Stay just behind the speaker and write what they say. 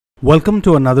Welcome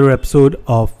to another episode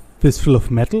of Fistful of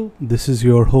Metal. This is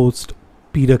your host,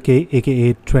 Peter K,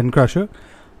 aka Trend Crusher.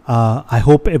 I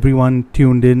hope everyone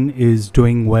tuned in is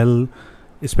doing well,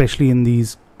 especially in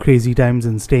these crazy times,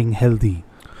 and staying healthy.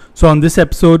 So, on this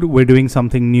episode, we're doing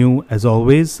something new as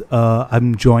always.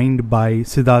 I'm joined by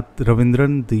Sidharth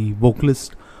Ravindran, the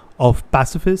vocalist of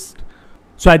Pacifist.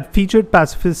 So, I'd featured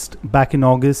Pacifist back in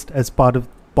August as part of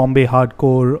Bombay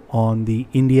Hardcore on the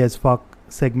Indie as Fuck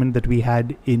segment that we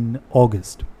had in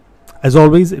August. As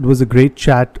always, it was a great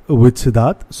chat with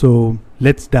Sidharth, so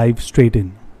let's dive straight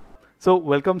in. So,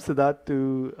 welcome Sidharth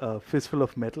to Fistful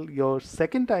of Metal, your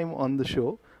second time on the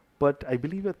show, but I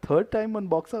believe your third time on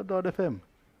BoxOut.fm.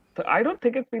 I don't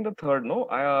think it's been the third, no.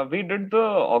 We did the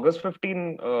August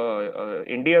 15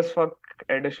 Indie as Fuck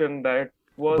edition. That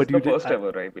was But you the did, first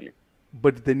ever, I believe.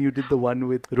 but then you did the one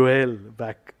with Roel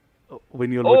back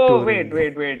when you were Oh, touring.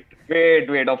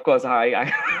 wait. Of course,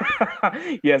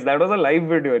 yes, that was a live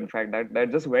video. In fact,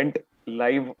 that just went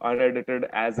live unedited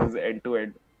as is end to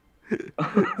end,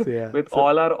 So yeah, with so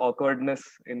all our awkwardness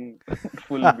in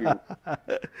full view.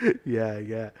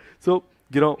 yeah. So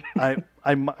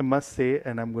I must say,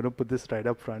 and I'm going to put this right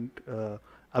up front.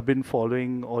 I've been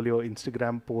following all your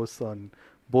Instagram posts on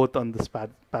both on the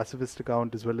Pacifist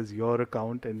account as well as your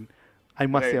account, and I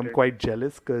must say Right, I'm right. quite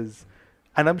jealous because,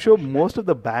 and I'm sure most of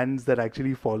the bands that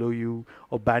actually follow you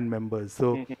or band members.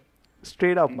 So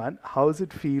straight up, man, how does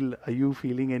it feel? Are you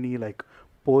feeling any like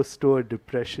post-tour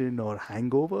depression or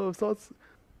hangover of sorts?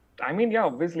 I mean, yeah,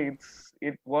 obviously,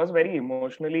 it was very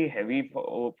emotionally heavy,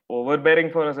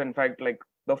 overbearing for us. In fact, like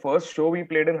the first show we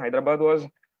played in Hyderabad was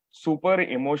super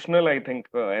emotional. I think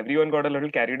everyone got a little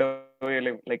carried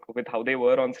away, like with how they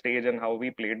were on stage and how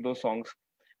we played those songs,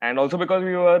 and also because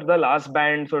we were the last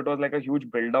band, so it was like a huge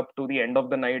build up to the end of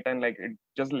the night and like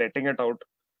just letting it out.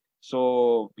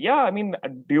 So yeah, I mean,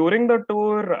 during the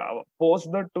tour,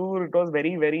 post the tour, it was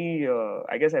very.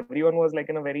 I guess everyone was like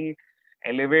in a very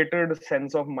elevated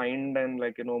sense of mind and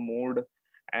like mood,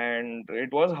 and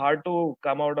it was hard to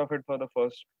come out of it for the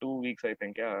first 2 weeks. I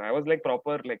think, yeah, I was like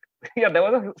proper like yeah, there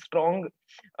was a strong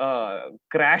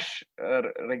crash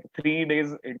like 3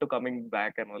 days into coming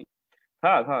back and all.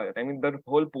 I mean, the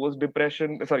whole post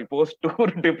tour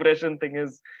depression thing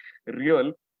is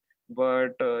real,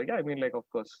 but yeah, I mean, like, of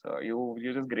course,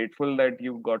 you're just grateful that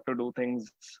you got to do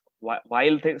things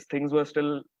while things were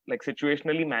still like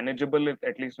situationally manageable,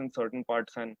 at least in certain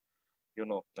parts, and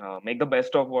make the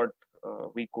best of what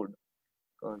we could.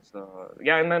 Because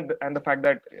yeah, and the fact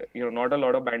that not a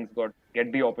lot of bands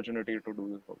get the opportunity to do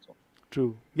this also.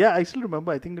 True. Yeah, I still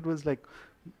remember. I think it was like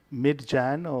mid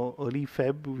Jan or early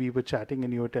Feb. We were chatting,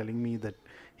 and you were telling me that,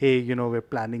 hey, we're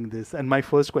planning this. And my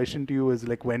first question to you is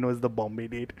like, when was the Bombay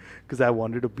date? Because I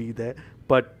wanted to be there.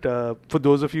 But for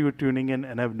those of you tuning in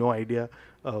and have no idea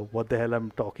what the hell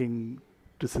I'm talking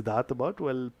to Siddharth about,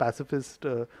 well, Pacifist,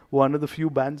 one of the few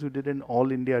bands who did an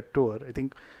all India tour. I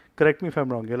think. Correct me if I'm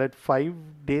wrong. You had 5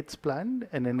 dates planned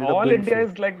and ended up All doing India 4.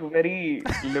 is like very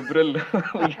liberal.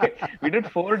 we, we did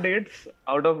 4 dates,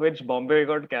 out of which Bombay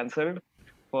got cancelled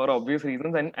for obvious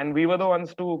reasons, and we were the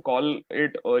ones to call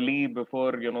it early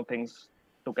before things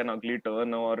took an ugly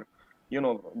turn, or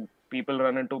people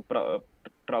run into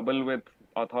trouble with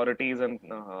authorities, and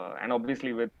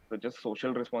obviously with just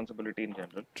social responsibility in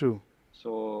general. True.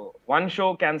 So one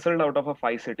show cancelled out of a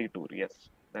 5 city tour. Yes,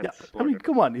 Yeah, that's I what mean, it was.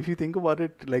 come on. If you think about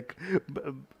it, like b-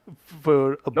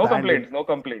 for a No band, and complaints. No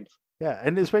complaints. yeah,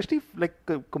 and especially like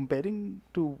comparing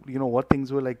to what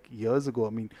things were like years ago. I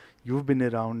mean, you've been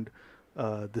around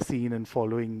the scene and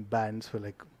following bands for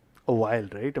like a while,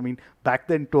 right? I mean, back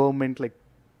then tour meant like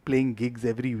playing gigs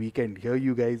every weekend. Here,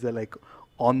 you guys are like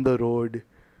on the road.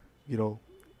 You know,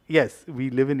 yes, we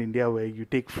live in India where you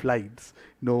take flights,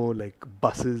 no like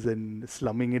buses and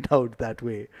slumming it out that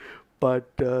way. But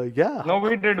yeah, No,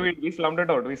 we did. We slummed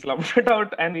it out. We slummed it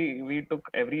out, and we took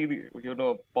every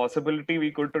possibility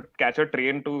we could to catch a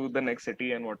train to the next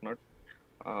city and whatnot.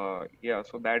 Yeah,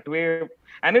 so that way,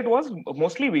 and it was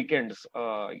mostly weekends.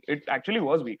 It actually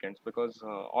was weekends because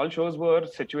all shows were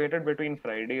situated between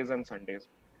Fridays and Sundays.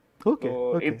 okay, So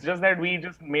okay. it's just that we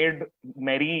just made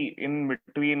merry in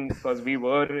between because we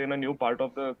were in a new part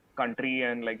of the country,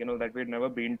 and like that we'd never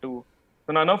been to.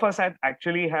 So none of us had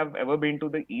actually have ever been to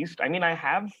the east. I mean, I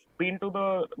have been to the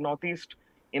northeast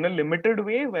in a limited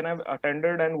way when I've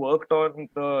attended and worked on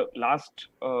the last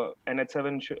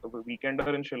NH7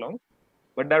 weekender in Shillong,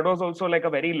 but that was also like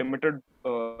a very limited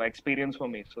experience for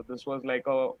me. So this was like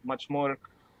a much more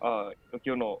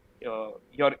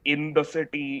you're in the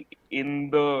city, in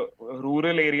the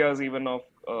rural areas even of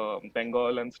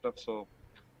Bengal and stuff. So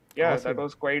yeah, that Awesome.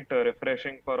 was quite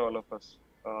refreshing for all of us.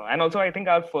 And also, I think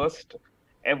our first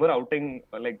ever outing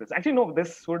like this. Actually, no,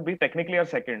 this would be technically our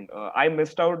second. I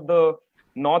missed out the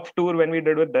North tour when we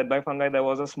did with Death by Fungi. There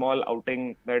was a small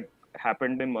outing that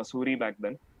happened in Mussoorie back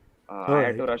then. All I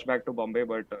had to right. rush back to Bombay,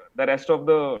 but the rest of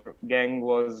the gang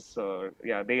was,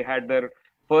 yeah, they had their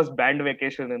first band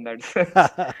vacation in that sense.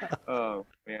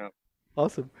 Yeah.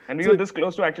 Awesome. And we were So, this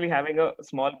close to actually having a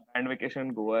small band vacation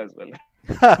in Goa as well.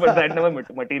 But that never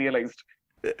materialized.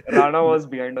 Rana was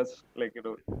behind us, like,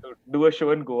 to do a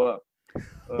show in Goa.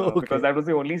 Because okay. that was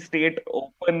the only state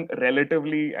open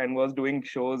relatively and was doing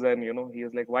shows. And, he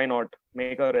was like, why not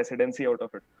make a residency out of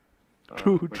it?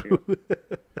 True, But yeah, true.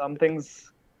 some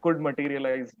things could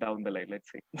materialize down the line, let's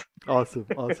say. Awesome,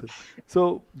 awesome.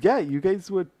 So, yeah, you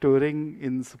guys were touring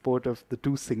in support of the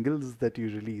two singles that you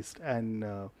released. And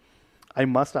I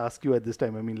must ask you at this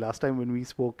time, I mean, last time when we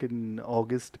spoke in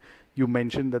August, you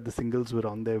mentioned that the singles were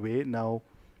on their way. Now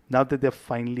that they're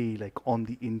finally like on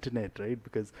the internet, right?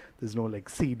 Because there's no like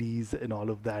CDs and all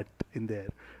of that in there.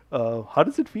 How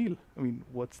does it feel? I mean,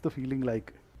 what's the feeling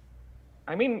like?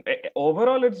 I mean,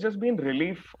 overall, it's just been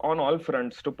relief on all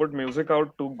fronts to put music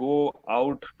out, to go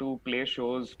out, to play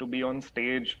shows, to be on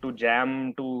stage, to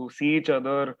jam, to see each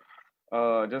other,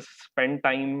 just spend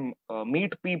time,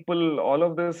 meet people. All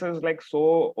of this is like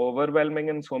so overwhelming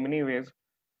in so many ways.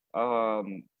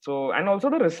 And also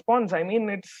the response. I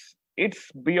mean,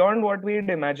 it's beyond what we'd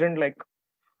imagined. Like,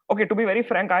 okay, to be very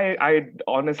frank, I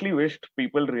honestly wished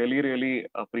people really really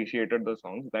appreciated the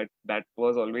songs. That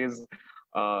was always,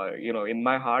 in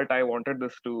my heart, I wanted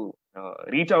this to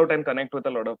reach out and connect with a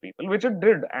lot of people, which it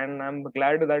did, and I'm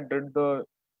glad that did the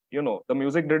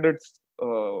music did its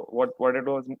what it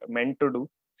was meant to do.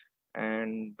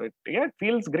 And but yeah, it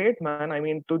feels great, man. I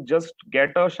mean, to just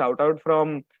get a shout out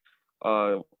from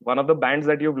one of the bands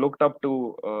that you've looked up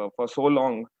to for so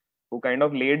long, who kind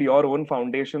of laid your own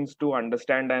foundations to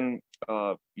understand and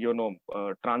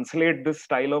translate this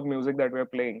style of music that we're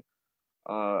playing.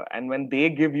 And when they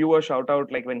give you a shout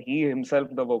out, like when he himself,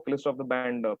 the vocalist of the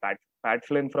band, Pat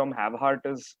Flynn from Have Heart,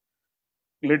 is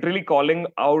literally calling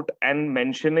out and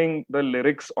mentioning the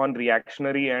lyrics on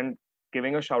Reactionary and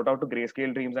giving a shout out to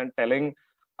Grayscale Dreams and telling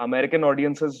American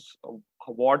audiences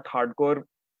what hardcore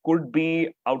could be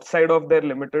outside of their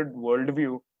limited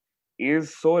worldview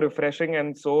is so refreshing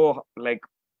and so like,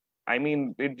 I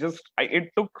mean, it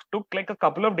took like a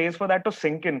couple of days for that to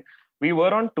sink in. We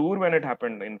were on tour when it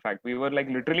happened. In fact, we were like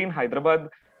literally in Hyderabad,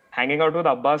 hanging out with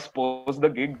Abbas post the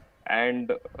gig,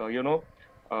 and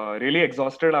really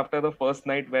exhausted after the first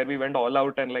night where we went all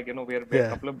out and like we had a Yeah.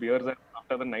 couple of beers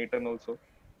after the night and also,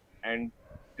 and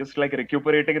just like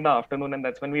recuperating in the afternoon, and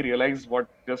that's when we realized what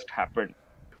just happened.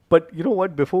 But you know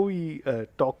what? Before we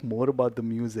talk more about the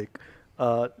music,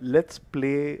 let's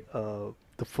play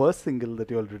the first single that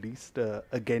you all released,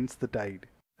 Against the Tide.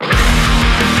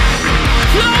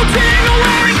 Floating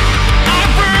away, I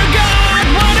forgot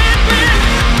what it meant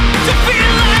to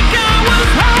feel like I was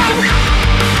home.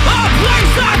 A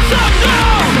place that's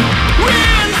unknown,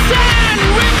 rinse and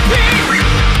repeat.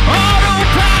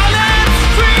 Autopilot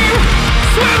stream,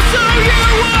 swim so you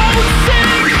won't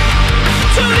sink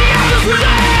to the others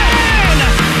within.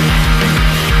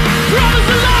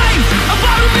 Brothers alive,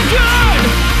 about the good,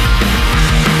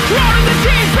 thrown in the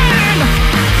deep end,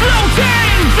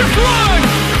 floating just wood.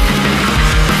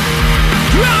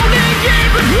 Drowning in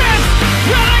regrets,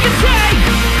 running a take.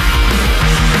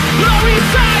 Blurry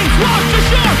signs, washed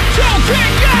ashore,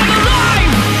 choking and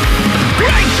alive.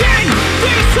 Breaking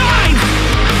these signs,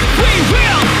 we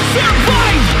will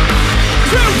survive.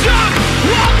 Through dark,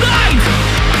 one night,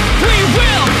 we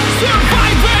will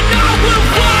survive and I will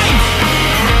fight.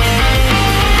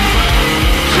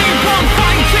 Keep on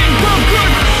fighting the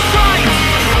good fight.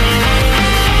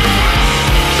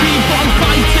 Keep on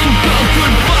fighting the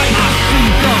good fight. I see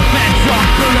the bedrock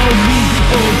below me,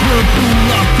 overfull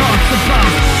of thoughts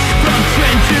about the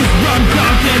trenches run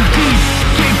dark and deep.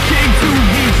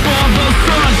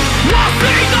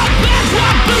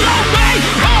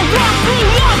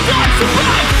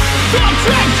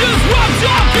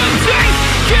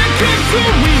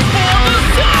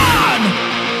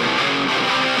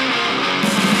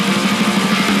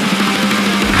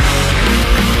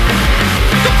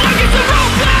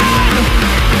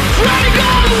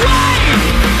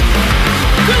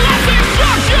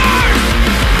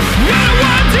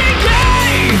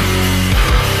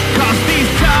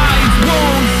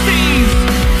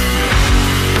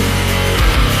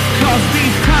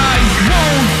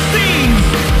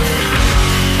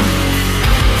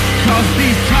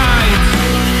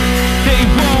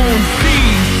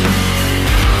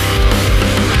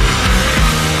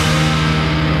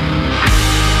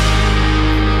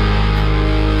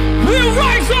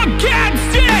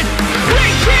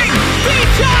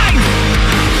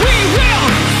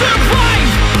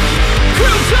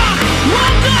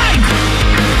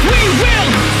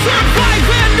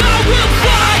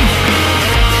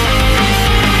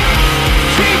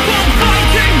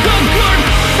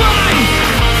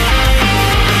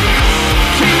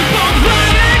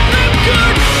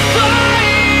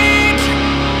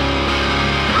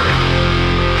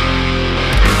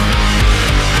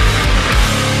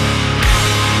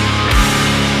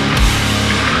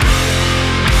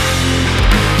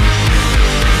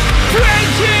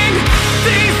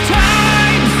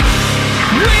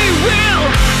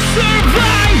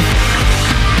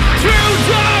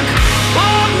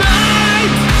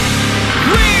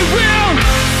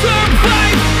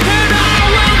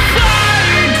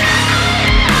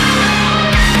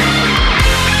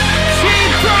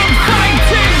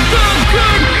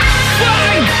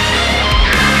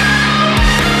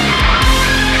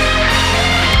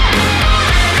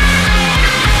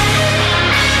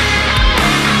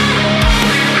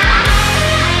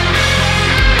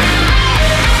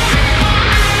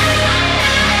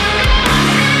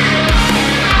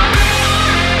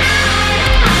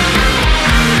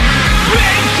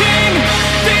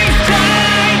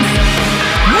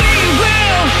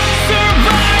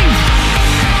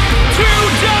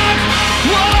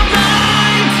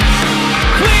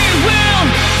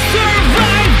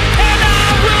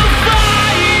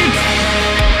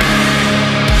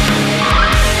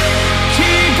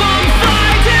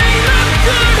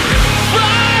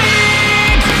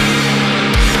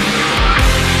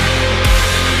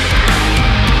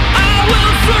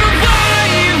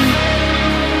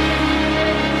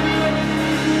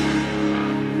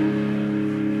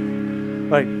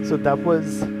 All right, so that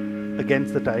was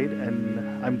Against the Tide,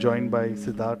 and I'm joined by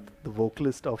Sidharth, the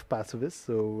vocalist of Pacifist.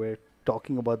 So we're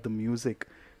talking about the music.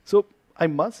 So I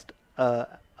must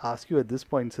ask you at this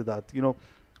point, Sidharth,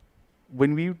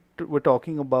 when we were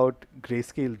talking about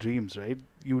Grayscale Dreams, right?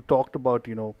 You talked about,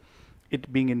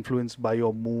 it being influenced by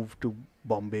your move to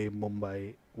Bombay,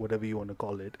 Mumbai, whatever you want to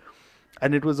call it.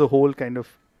 And it was a whole kind of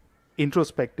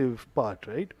introspective part,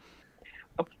 right?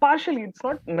 Partially, it's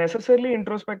not necessarily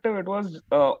introspective. It was,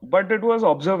 but it was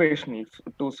observational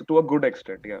to a good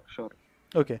extent. Yeah, sure.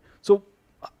 Okay. So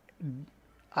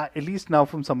at least now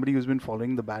from somebody who's been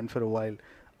following the band for a while,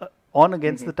 on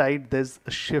Against the Tide, there's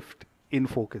a shift in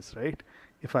focus, right?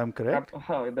 If I'm correct.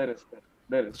 There is,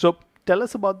 there is. So tell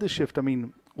us about this shift. I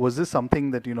mean, was this something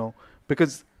that,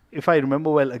 because if I remember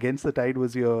well, Against the Tide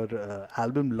was your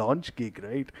album launch gig,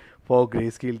 right? For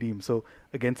Grayscale Team. So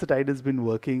Against the Tide has been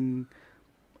working.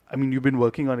 I mean, you've been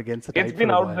working on Against the Tide. It's been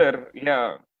for a out while. there.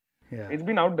 Yeah. Yeah. It's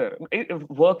been out there,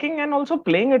 working and also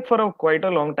playing it for quite a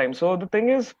long time. So the thing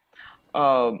is,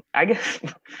 I guess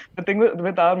the thing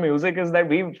with our music is that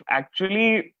we've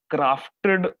actually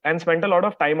crafted and spent a lot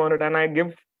of time on it, and I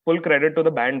give full credit to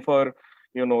the band for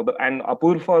and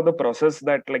Apur for the process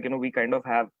that we kind of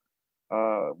have.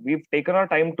 We've taken our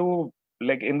time to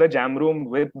in the jam room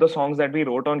with the songs that we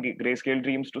wrote on Grayscale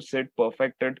Dreams to sit,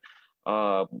 perfect it,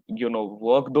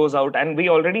 work those out, and we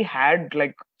already had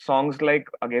songs like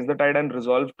Against the Tide and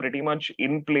Resolve pretty much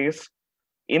in place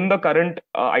in the current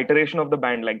iteration of the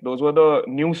band. Like those were the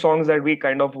new songs that we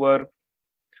kind of were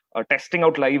testing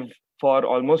out live for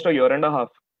almost a year and a half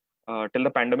till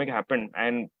the pandemic happened,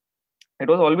 and it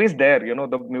was always there.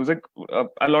 The music,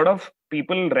 a lot of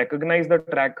people recognize the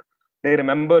track, they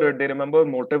remember it, they remember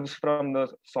motives from the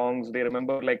songs, they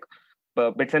remember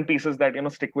bits and pieces that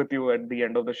stick with you at the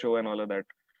end of the show and all of that.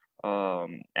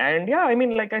 And yeah, I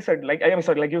mean, like I said, I'm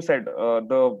sorry, like you said,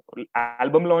 the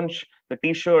album launch, the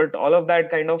t-shirt, all of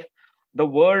that kind of, the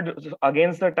word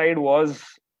Against the Tide was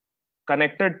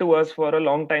connected to us for a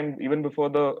long time, even before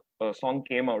the song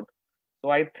came out.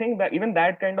 So I think that even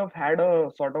that kind of had a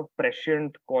sort of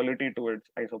prescient quality to it,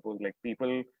 I suppose. Like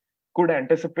people could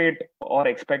anticipate or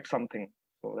expect something.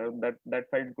 So that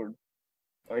felt good.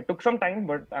 It took some time,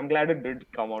 but I'm glad it did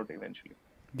come out eventually.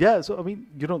 Yeah, so I mean,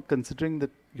 considering that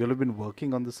you'll have been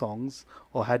working on the songs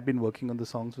or had been working on the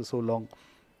songs for so long,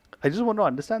 I just want to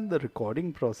understand the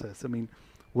recording process. I mean,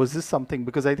 was this something,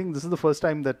 because I think this is the first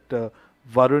time that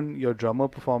Varun, your drummer,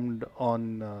 performed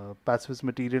on Pacifist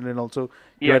material, and also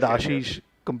you had Yes, yes. Ashish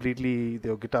completely,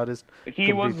 your guitarist.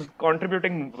 He was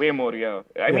contributing way more. Yeah,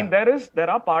 I mean, Yeah. there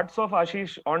are parts of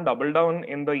Ashish on Double Down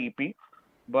in the EP,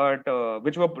 but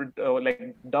which were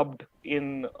dubbed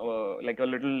in a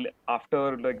little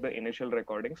after the initial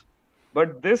recordings.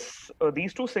 But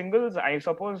these two singles, I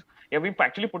suppose, yeah, we've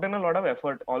actually put in a lot of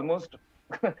effort, almost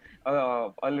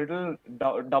a little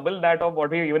double that of what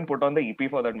we even put on the EP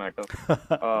for that matter,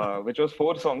 which was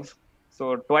 4 songs.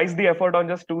 So twice the effort on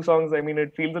just 2 songs. I mean,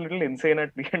 it feels a little insane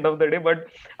at the end of the day, but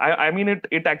I mean,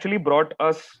 it actually brought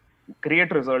us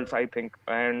great results, I think.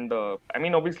 And I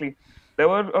mean, obviously, there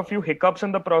were a few hiccups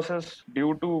in the process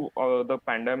due to the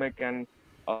pandemic, and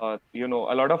a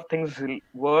lot of things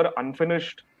were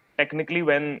unfinished technically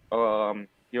when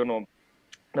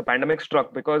the pandemic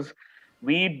struck, because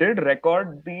we did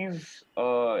record these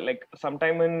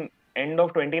sometime in end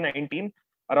of 2019,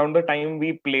 around the time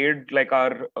we played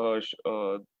our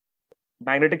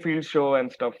magnetic field show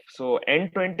and stuff. So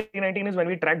end 2019 is when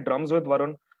we tracked drums with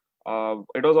Varun.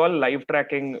 It was all live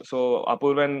tracking. So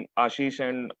Apurv and Ashish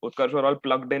and Utkarsh were all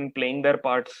plugged in, playing their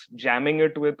parts, jamming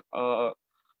it with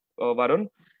Varun,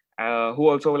 who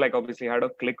also obviously had a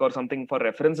click or something for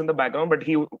reference in the background. But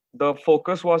the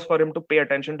focus was for him to pay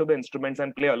attention to the instruments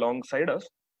and play alongside us.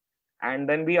 And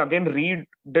then we again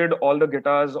redid all the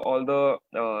guitars, all the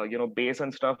bass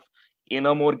and stuff in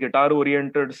a more guitar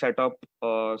oriented setup.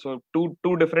 So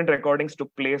two different recordings took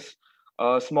place.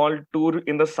 A small tour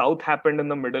in the south happened in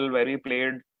the middle, where we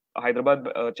played Hyderabad,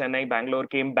 Chennai, Bangalore,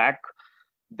 came back.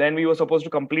 Then we were supposed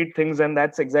to complete things, and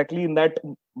that's exactly in that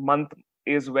month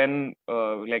is when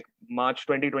March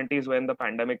 2020 is when the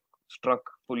pandemic struck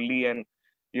fully, and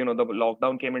the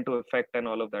lockdown came into effect and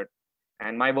all of that.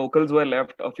 And my vocals were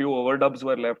left, a few overdubs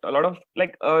were left, a lot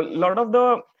of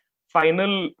the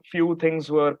final few things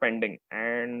were pending,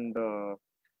 and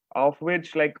of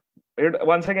which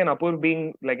once again, Apur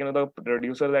being the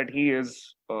producer that he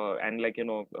is, and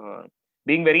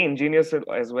being very ingenious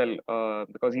as well,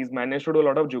 because he's managed to do a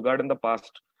lot of jugaad in the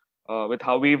past, with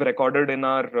how we've recorded in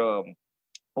our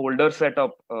older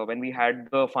setup, when we had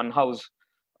the fun house,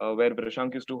 where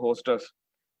Brishank used to host us.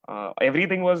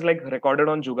 Everything was recorded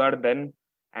on jugaad then.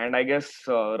 and I guess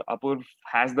Apurv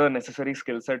has the necessary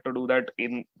skill set to do that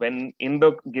in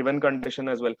the given condition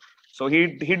as well. So he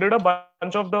did a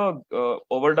bunch of the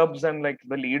overdubs and like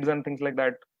the leads and things like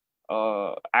that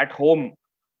at home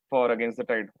for Against the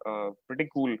Tide. Pretty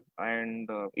cool. And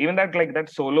even that like that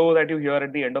solo that you hear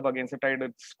at the end of Against the Tide,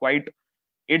 it's quite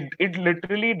it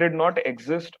literally did not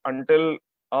exist until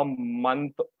a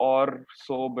month or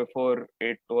so before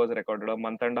it was recorded, a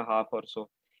month and a half or so.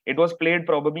 It was played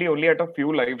probably only at a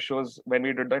few live shows when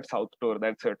we did that South tour.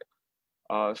 That's it.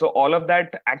 So all of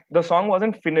that, the song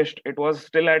wasn't finished. It was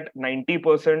still at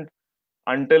 90%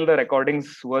 until the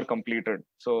recordings were completed.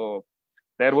 So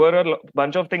there were a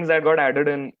bunch of things that got added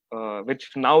in,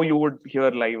 which now you would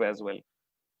hear live as well.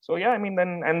 So yeah, I mean,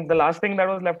 then and the last thing that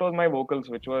was left was my vocals,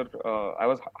 which were I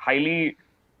was highly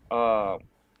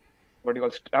what do you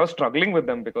call? I was struggling with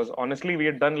them because honestly, we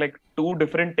had done like 2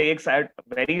 different takes at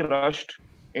very rushed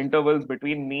intervals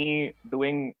between me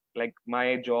doing like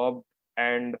my job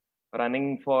and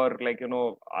running for like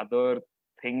other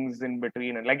things in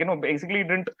between, and like basically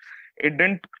it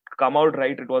didn't come out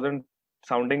right. It wasn't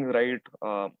sounding right.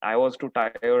 I was too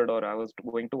tired or I was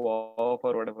going too off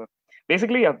or whatever.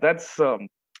 Basically, yeah, that's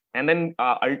and then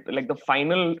like the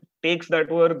final takes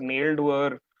that were nailed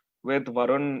were with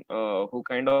Varun, who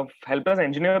kind of helped us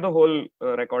engineer the whole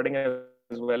recording as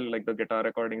well, like the guitar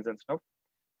recordings and stuff.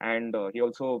 And he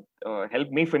also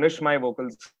helped me finish my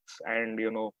vocals and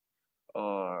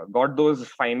got those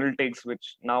final takes,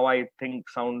 which now I think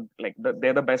sound like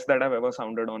they're the best that I've ever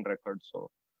sounded on record.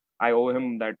 So I owe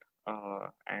him that.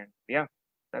 And yeah,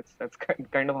 that's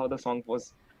kind of how the song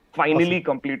was finally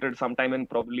completed sometime in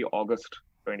probably August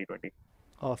 2020.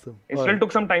 Awesome. It still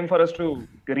took some time for us to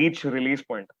reach release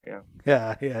point.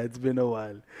 Yeah, it's been a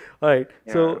while. All right.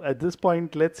 Yeah. So at this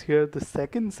point, let's hear the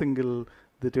second single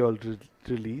that you all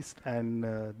released, and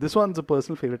this one's a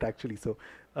personal favorite actually. So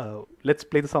let's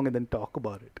play the song and then talk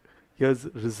about it. Here's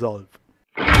Resolve.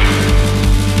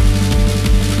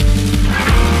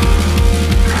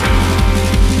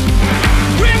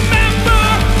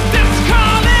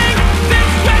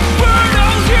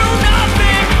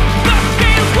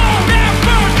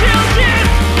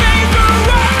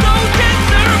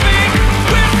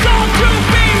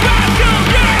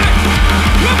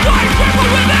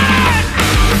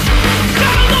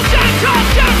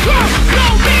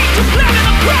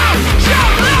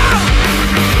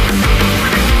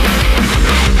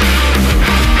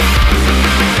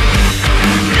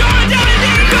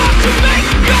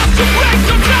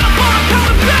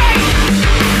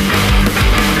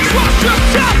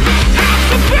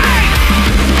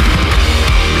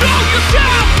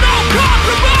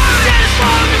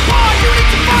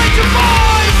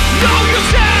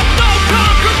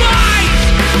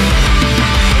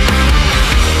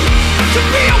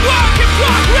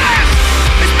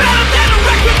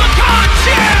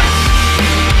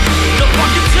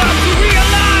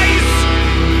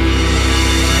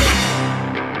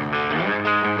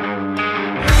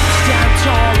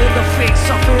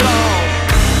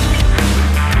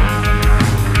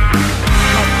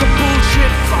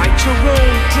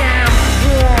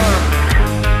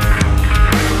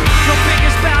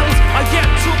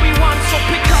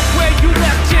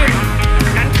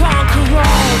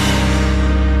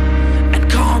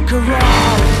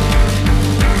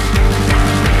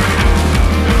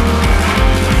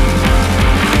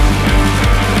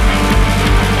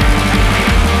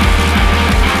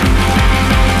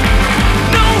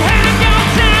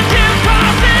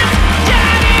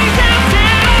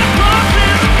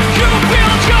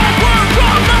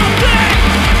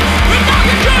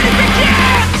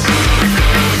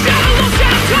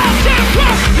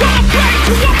 Whoa!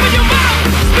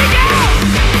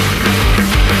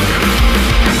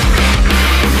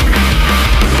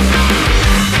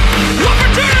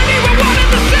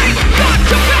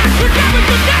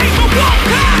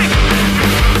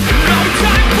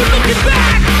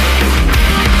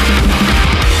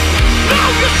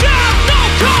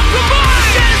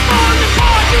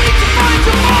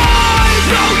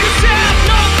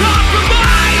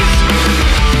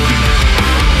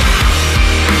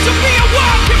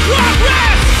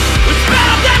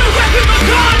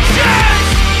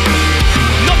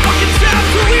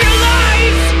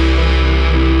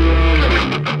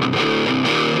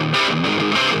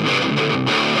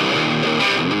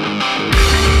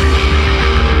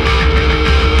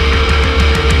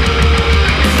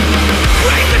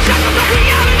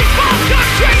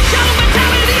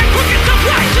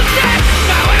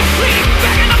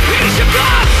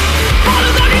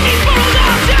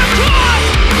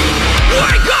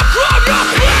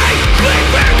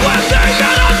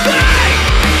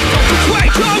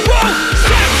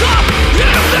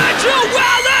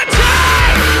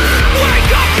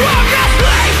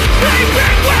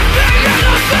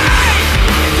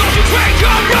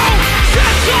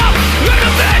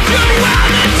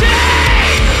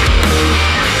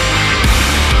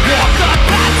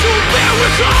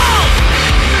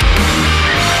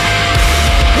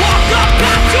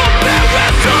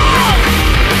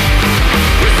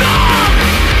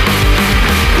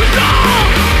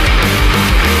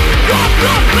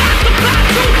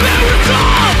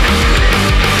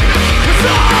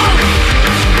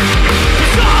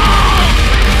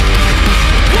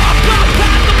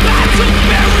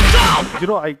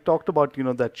 I talked about,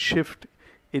 that shift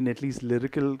in at least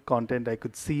lyrical content I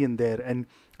could see in there. And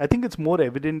I think it's more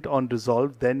evident on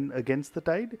Resolve than Against the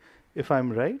Tide, if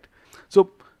I'm right. So,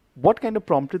 what kind of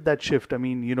prompted that shift? I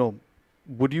mean,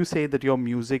 would you say that your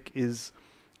music is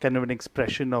kind of an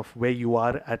expression of where you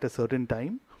are at a certain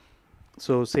time?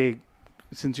 So, say,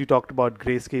 since you talked about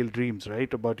Grayscale Dreams,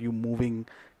 right? About you moving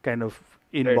kind of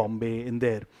in Right. Bombay, in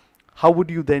there. How would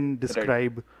you then Right.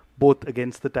 describe both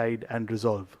Against the Tide and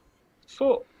Resolve?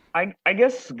 So I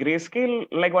guess grayscale,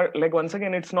 like once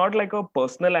again, it's not like a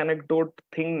personal anecdote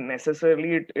thing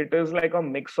necessarily. It is like a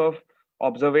mix of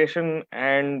observation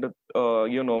and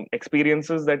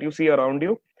experiences that you see around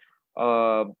you,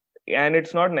 uh, and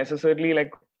it's not necessarily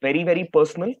like very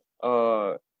personal.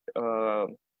 Uh, uh,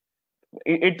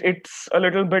 it's a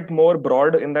little bit more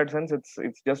broad in that sense. It's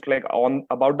just like on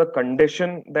about the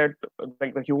condition that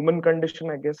like the human condition,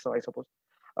 I guess. I suppose.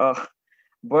 Uh,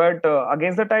 but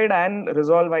Against the Tide and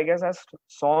Resolve, I guess, as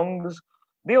songs,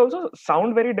 they also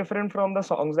sound very different from the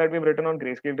songs that we've written on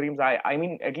Grayscale Dreams. I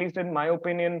mean, at least in my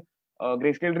opinion,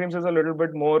 Grayscale Dreams is a little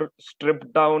bit more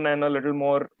stripped down and a little bit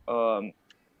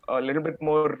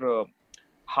more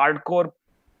hardcore,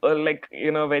 like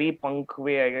in a very punk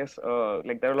way, I guess.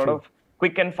 Like there are a lot True. of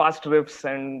quick and fast riffs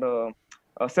and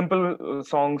simple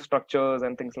song structures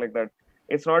and things like that.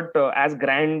 It's not as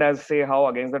grand as say how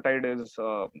Against the Tide is.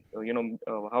 How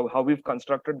we've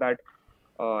constructed that,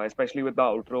 especially with the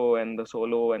outro and the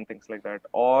solo and things like that,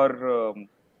 or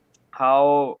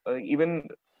how even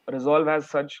Resolve has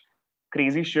such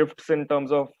crazy shifts in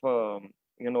terms of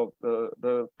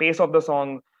the pace of the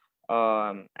song,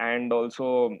 and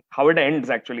also how it ends.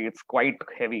 Actually, it's quite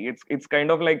heavy. It's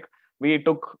kind of like we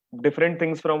took different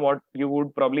things from what you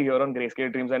would probably hear on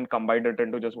Grayscale Dreams and combined it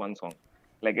into just one song.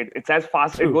 Like it's as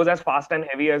fast. It True. goes as fast and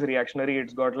heavy as Reactionary.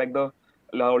 It's got like the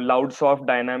loud soft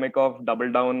dynamic of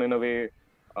Double Down in a way,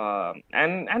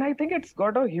 and I think it's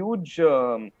got a huge.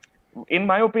 In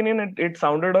my opinion, it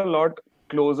sounded a lot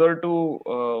closer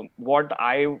to what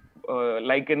I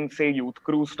like in say Youth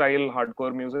Crew style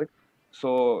hardcore music.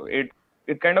 So it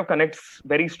kind of connects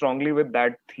very strongly with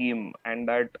that theme and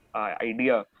that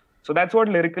idea. So that's what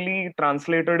lyrically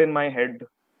translated in my head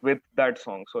with that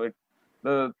song. So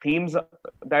the themes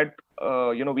that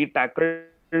we tackled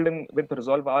in with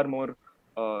Resolve are more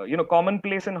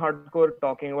commonplace in hardcore,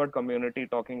 talking about community,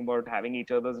 talking about having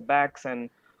each other's backs and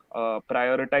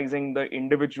prioritizing the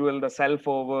individual, the self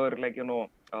over like a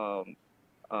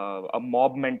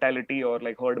mob mentality or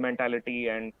like herd mentality,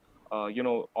 and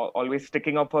always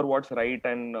sticking up for what's right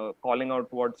and calling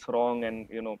out what's wrong, and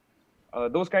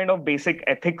those kind of basic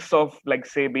ethics of like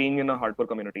say being in a hardcore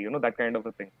community, that kind of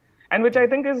a thing, and which I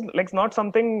think is like not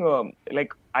something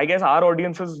like I guess our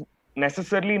audiences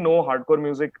necessarily know hardcore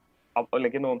music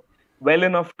like well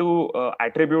enough to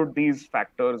attribute these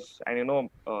factors and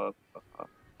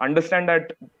understand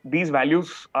that these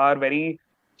values are very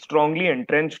strongly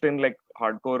entrenched in like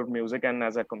hardcore music and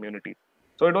as a community.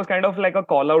 So it was kind of like a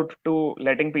call out to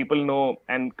letting people know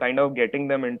and kind of getting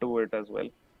them into it as well.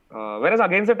 Whereas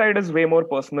Against the Tide is way more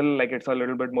personal, like it's a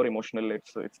little bit more emotional.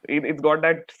 It's got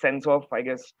that sense of I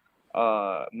guess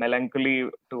melancholy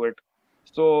to it.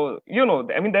 So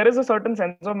I mean, there is a certain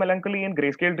sense of melancholy in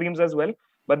Grayscale Dreams as well,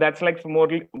 but that's like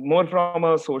more from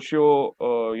a socio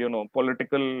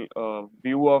political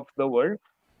view of the world.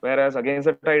 Whereas Against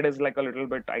the Tide is like a little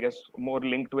bit, I guess, more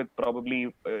linked with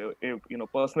probably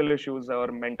personal issues or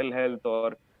mental health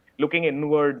or looking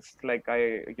inwards, like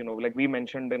like we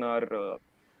mentioned in our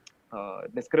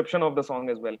description of the song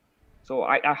as well. So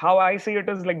how I see it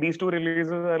is like these two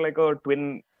releases are like a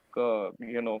twin,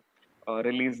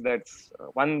 release that's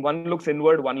one looks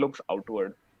inward, one looks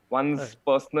outward. One's Right.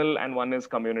 personal and one is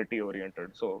community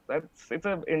oriented. So it's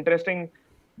an interesting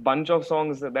bunch of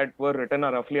songs that were written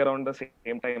roughly around the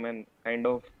same time and kind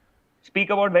of speak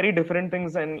about very different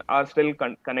things and are still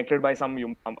connected by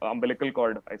some umbilical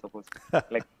cord, I suppose,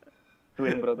 like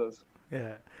twin brothers.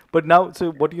 Yeah. But now,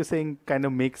 so what you're saying kind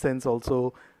of makes sense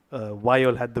also why you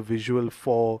all had the visual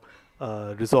for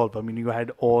Resolve. I mean, you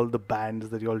had all the bands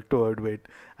that you all toured with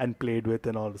and played with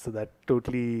and all. So that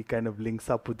totally kind of links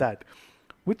up with that.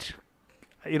 Which,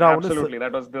 I want to, Absolutely,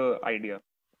 that was the idea.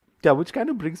 yeah, which kind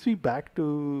of brings me back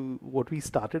to what we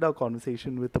started our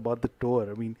conversation with about the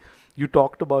tour. I mean, you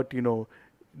talked about,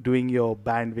 doing your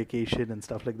band vacation and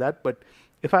stuff like that. But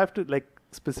if I have to like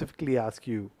specifically ask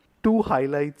you, two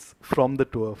highlights from the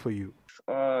tour for you.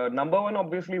 Number one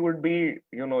obviously would be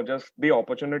just the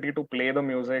opportunity to play the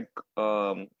music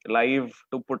live,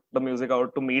 to put the music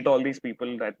out, to meet all these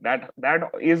people. That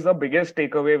is the biggest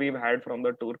takeaway we've had from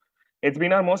the tour. It's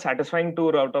been our most satisfying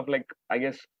tour out of like I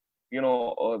guess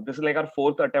this is like our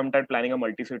fourth attempt at planning a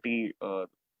multi-city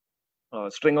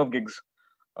string of gigs.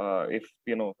 If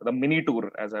the mini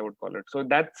tour, as I would call it. So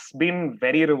that's been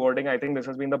very rewarding. I think this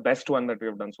has been the best one that we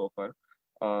have done so far.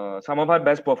 Some of our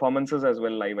best performances as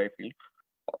well live, I feel.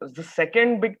 The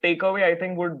second big takeaway, I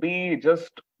think, would be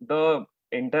just the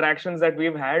interactions that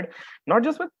we've had, not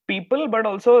just with people, but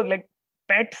also like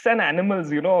pets and animals.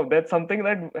 That's something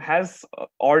that has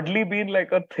oddly been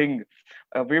like a thing.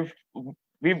 We've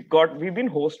been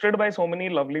hosted by so many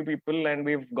lovely people, and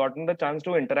we've gotten the chance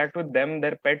to interact with them,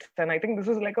 their pets. And I think this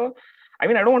is like I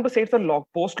don't want to say it's a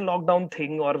post lockdown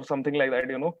thing or something like that,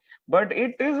 but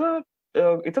it is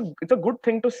it's a good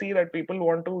thing to see that people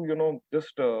want to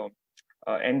just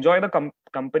enjoy the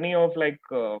company of like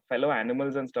fellow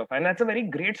animals and stuff. And that's a very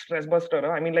great stress buster.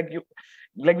 Huh?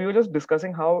 Like we were just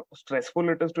discussing how stressful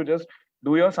it is to just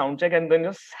do your sound check and then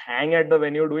just hang at the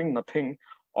venue doing nothing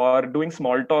or doing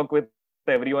small talk with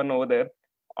everyone over there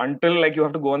until like you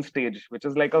have to go on stage, which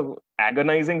is like a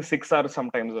agonizing 6 hours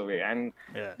sometimes away. And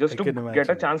just to get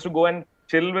a chance to go and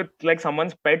chill with like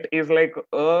someone's pet is like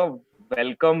a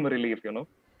welcome relief,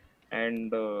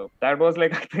 and that was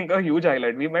like, I think, a huge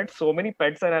highlight. We met so many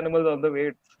pets and animals on the way.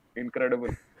 It's incredible.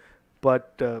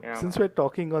 But since we're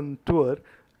talking on tour,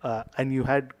 and you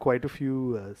had quite a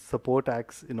few support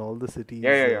acts in all the cities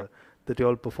that you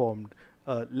all performed,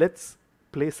 let's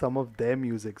play some of their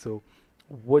music. So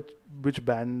which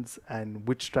bands and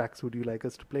which tracks would you like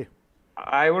us to play?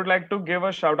 I would like to give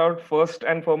a shout out first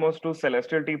and foremost to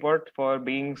Celestial Teapot for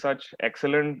being such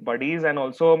excellent buddies, and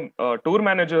also tour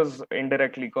managers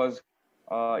indirectly, because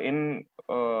in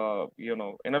a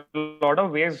lot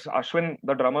of ways, Ashwin,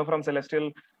 the drummer from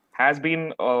Celestial, has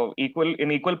been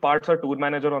equal parts a tour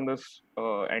manager on this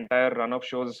entire run of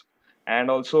shows. And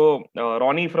also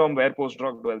Ronnie from Where Post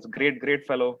Rock Dwells, great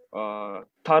fellow,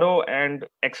 thorough and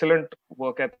excellent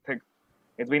work ethic.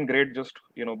 It's been great just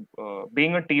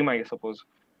being a team, I suppose.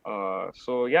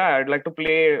 So yeah, I'd like to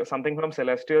play something from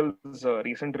Celestial's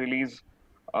recent release.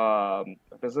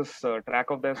 There's this track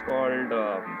of theirs called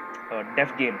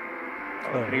Defgain.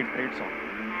 Great song.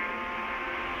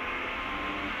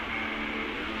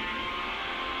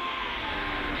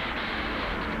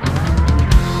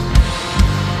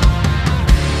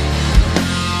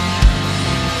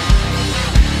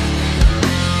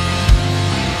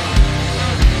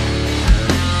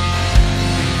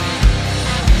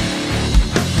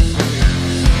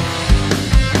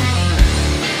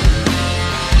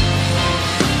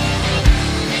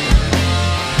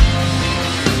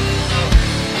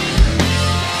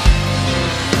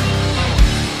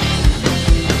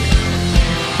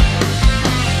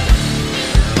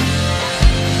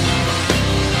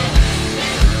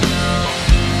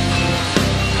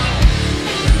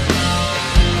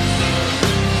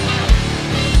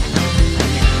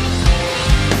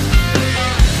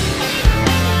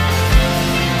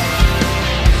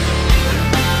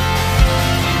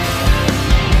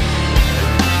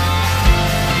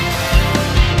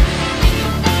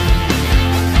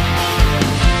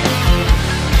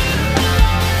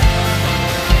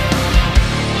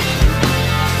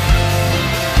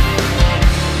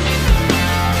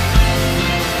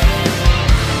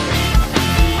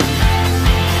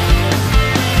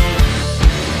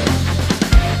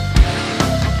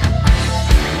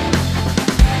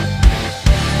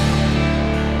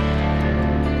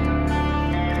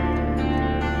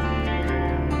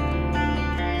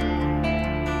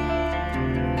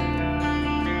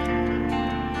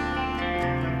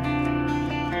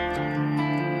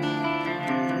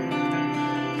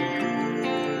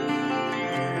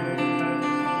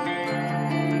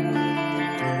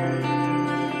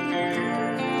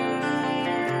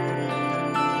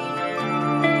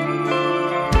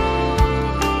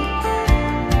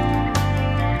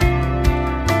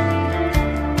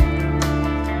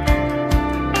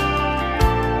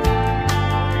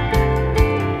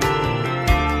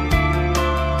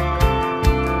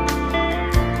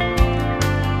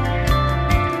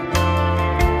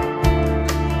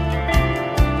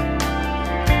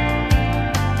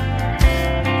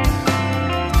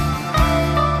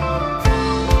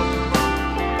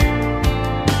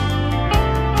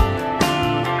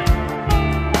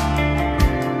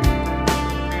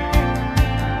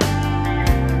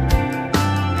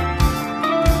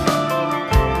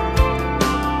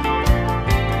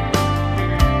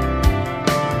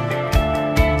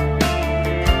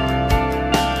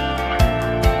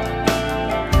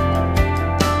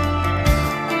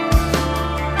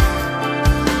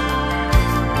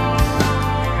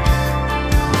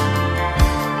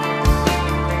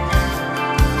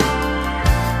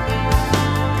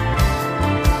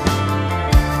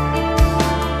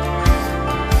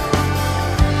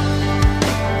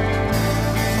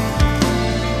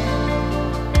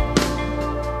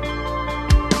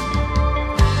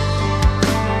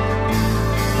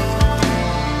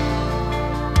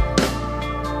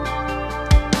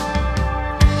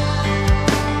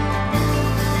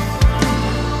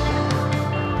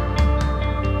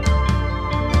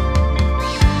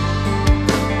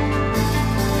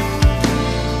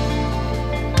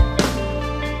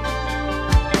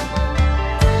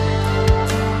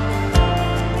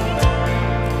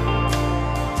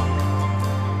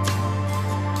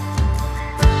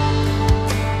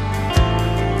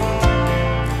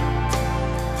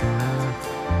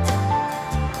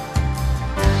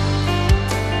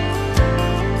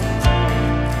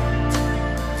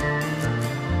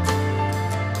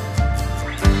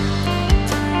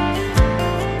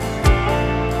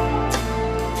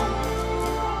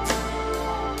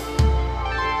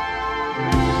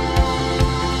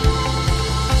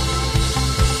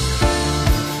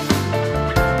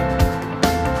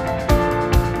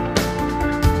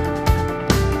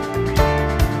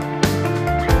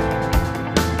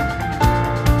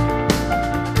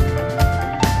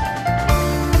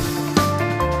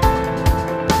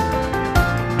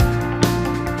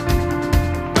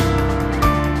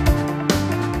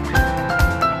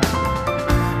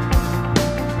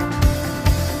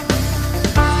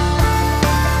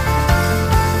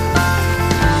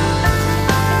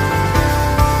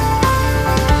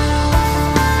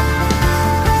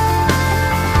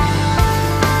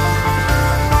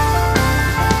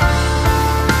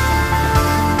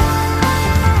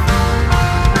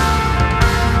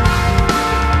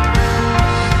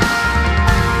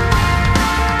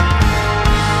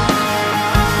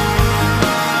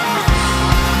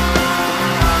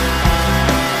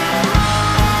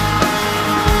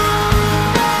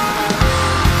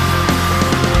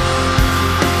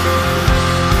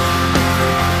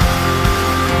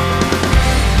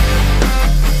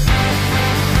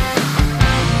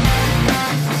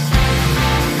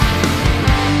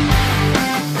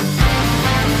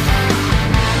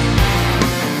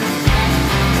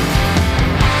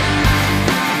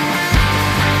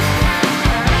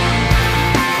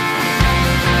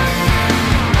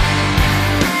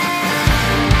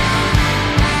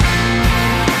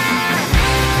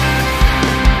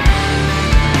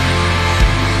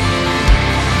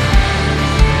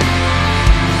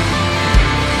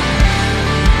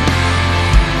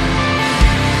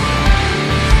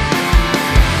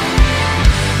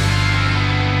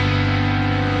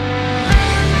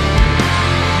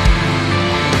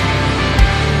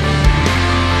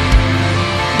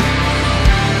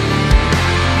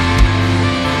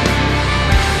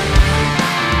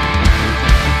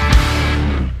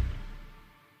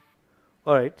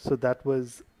 right, so that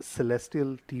was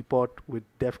Celestial Teapot with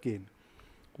Defgain.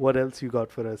 What else you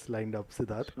got for us lined up,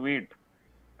 Sidharth? Sweet.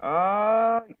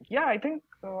 Yeah, I think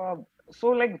so.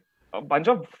 Like a bunch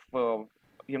of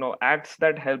acts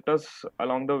that helped us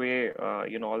along the way.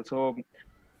 Also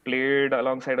played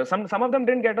alongside us. Some of them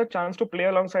didn't get a chance to play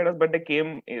alongside us, but they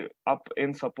came up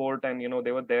in support, and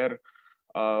they were there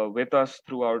with us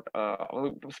throughout.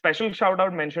 Special shout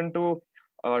out mention to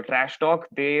Trash Talk.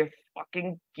 They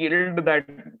fucking killed that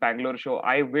Bangalore show.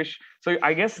 I wish so.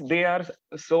 I guess they are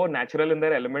so natural in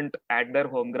their element at their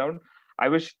home ground. I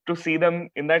wish to see them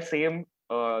in that same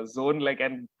zone, like,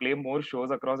 and play more shows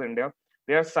across India.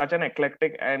 They are such an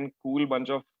eclectic and cool bunch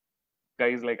of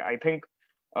guys. Like, I think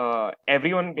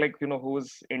everyone, like,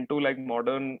 who's into like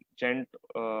modern gent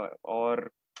or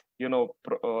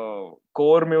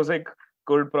core music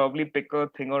could probably pick a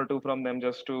thing or two from them,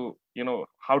 just to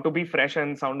how to be fresh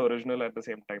and sound original at the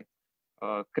same time.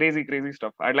 Crazy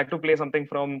stuff. I'd like to play something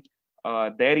from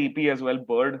their EP as well,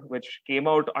 Burd, which came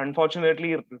out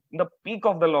unfortunately in the peak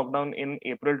of the lockdown in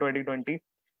April 2020,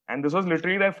 and this was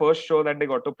literally their first show that they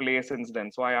got to play since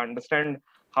then. So I understand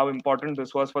how important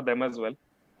this was for them as well.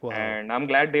 Wow. And I'm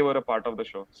glad they were a part of the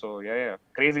show. So yeah,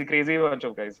 crazy bunch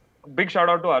of guys. Big shout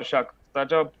out to Arshak,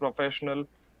 such a professional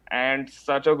and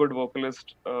such a good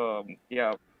vocalist.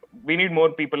 We need more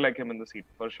people like him in the scene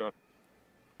for sure.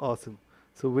 Awesome.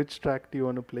 So which track do you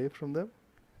want to play from them?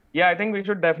 Yeah, I think we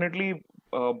should definitely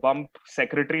bump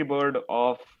Sekretari Burd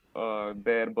off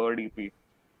their Burd EP.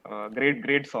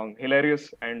 Great song,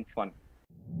 hilarious and fun.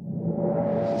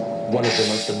 One of the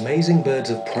most amazing birds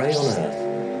of prey on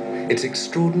Earth. Its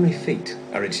extraordinary feet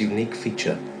are its unique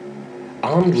feature.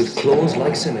 Armed with claws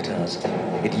like scimitars,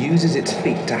 it uses its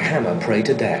feet to hammer prey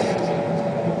to death.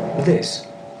 This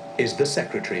is the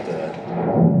Sekretari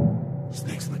Burd.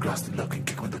 Snakes in the grass and look and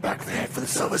kick with the back of the head for the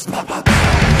silvers pop up.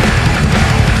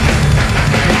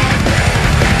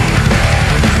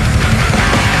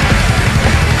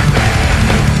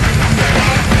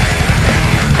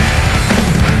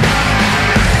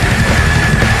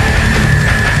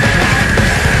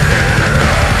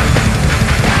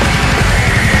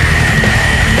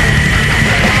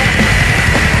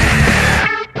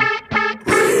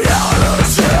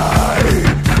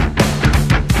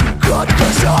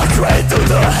 Straight to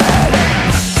the head,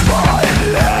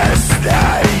 mindless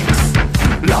snakes,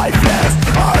 lifeless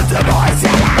ultimate.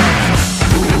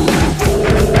 Move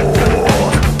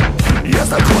on. Yes,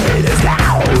 the queen is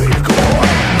now in court.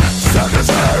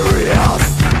 Secretariat,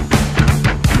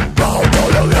 bow no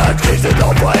longer keeps it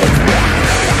away.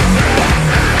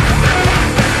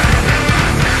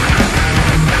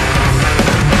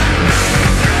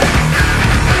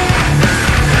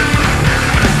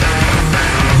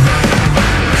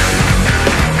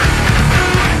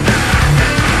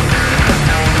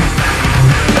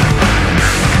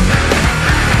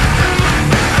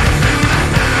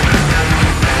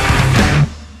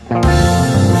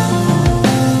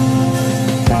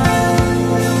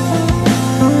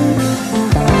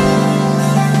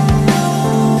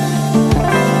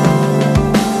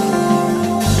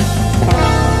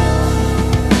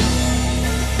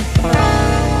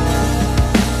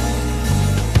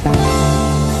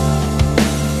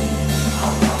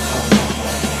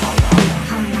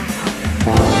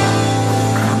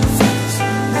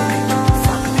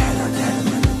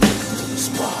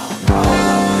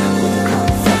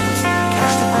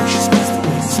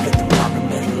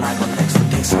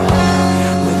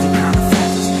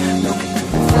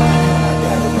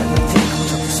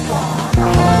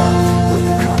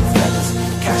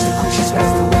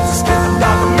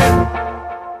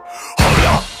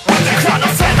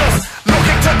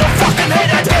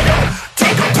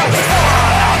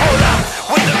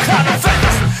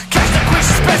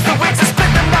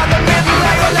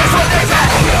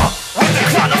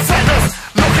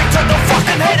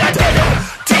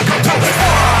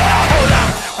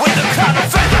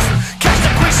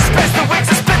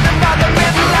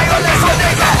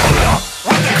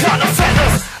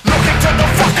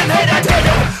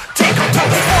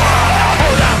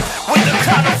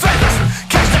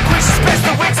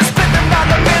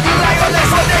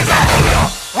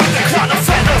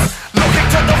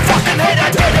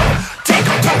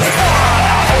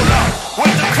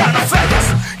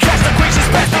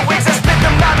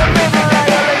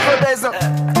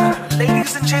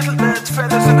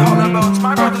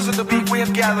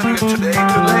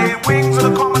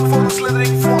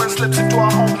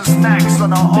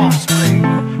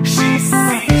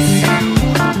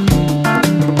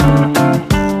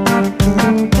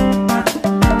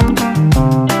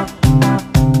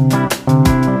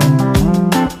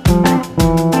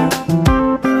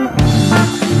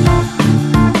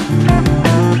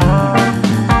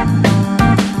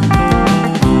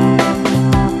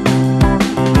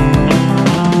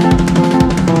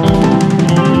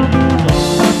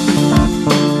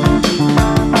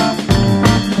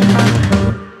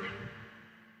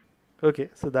 Okay,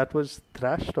 so that was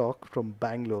Thrash Talk from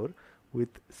Bangalore with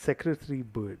Secretary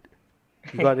Burd.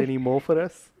 You got any more for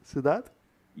us, Sidharth?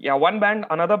 Yeah,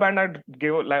 another band I'd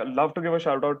love to give a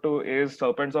shout out to is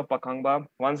Serpents of Pakhangba.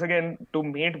 Once again, to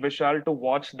meet Vishal, to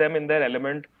watch them in their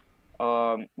element.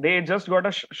 They just got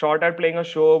a shot at playing a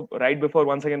show right before,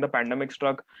 once again, the pandemic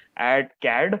struck at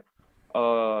CAD,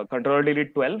 Control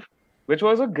Delete 12, which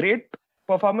was a great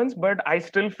performance, but I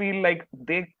still feel like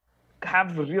they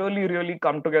have really, really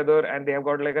come together, and they have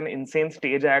got like an insane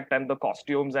stage act and the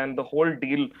costumes and the whole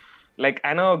deal, like,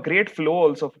 and a great flow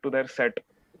also to their set.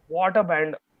 What a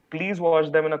band. Please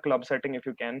watch them in a club setting if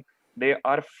you can. They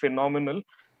are phenomenal.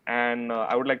 And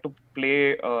I would like to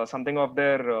play something of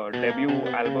their debut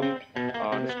album,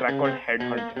 this track called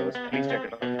Headhunters. Please check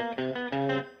it out.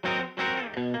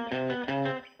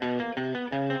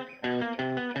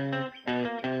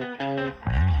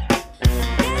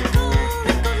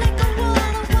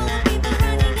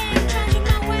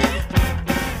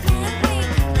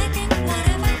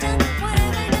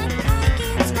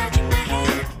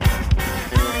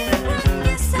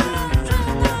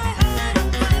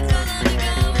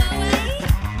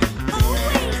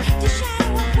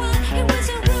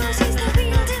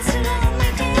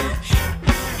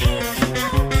 Hey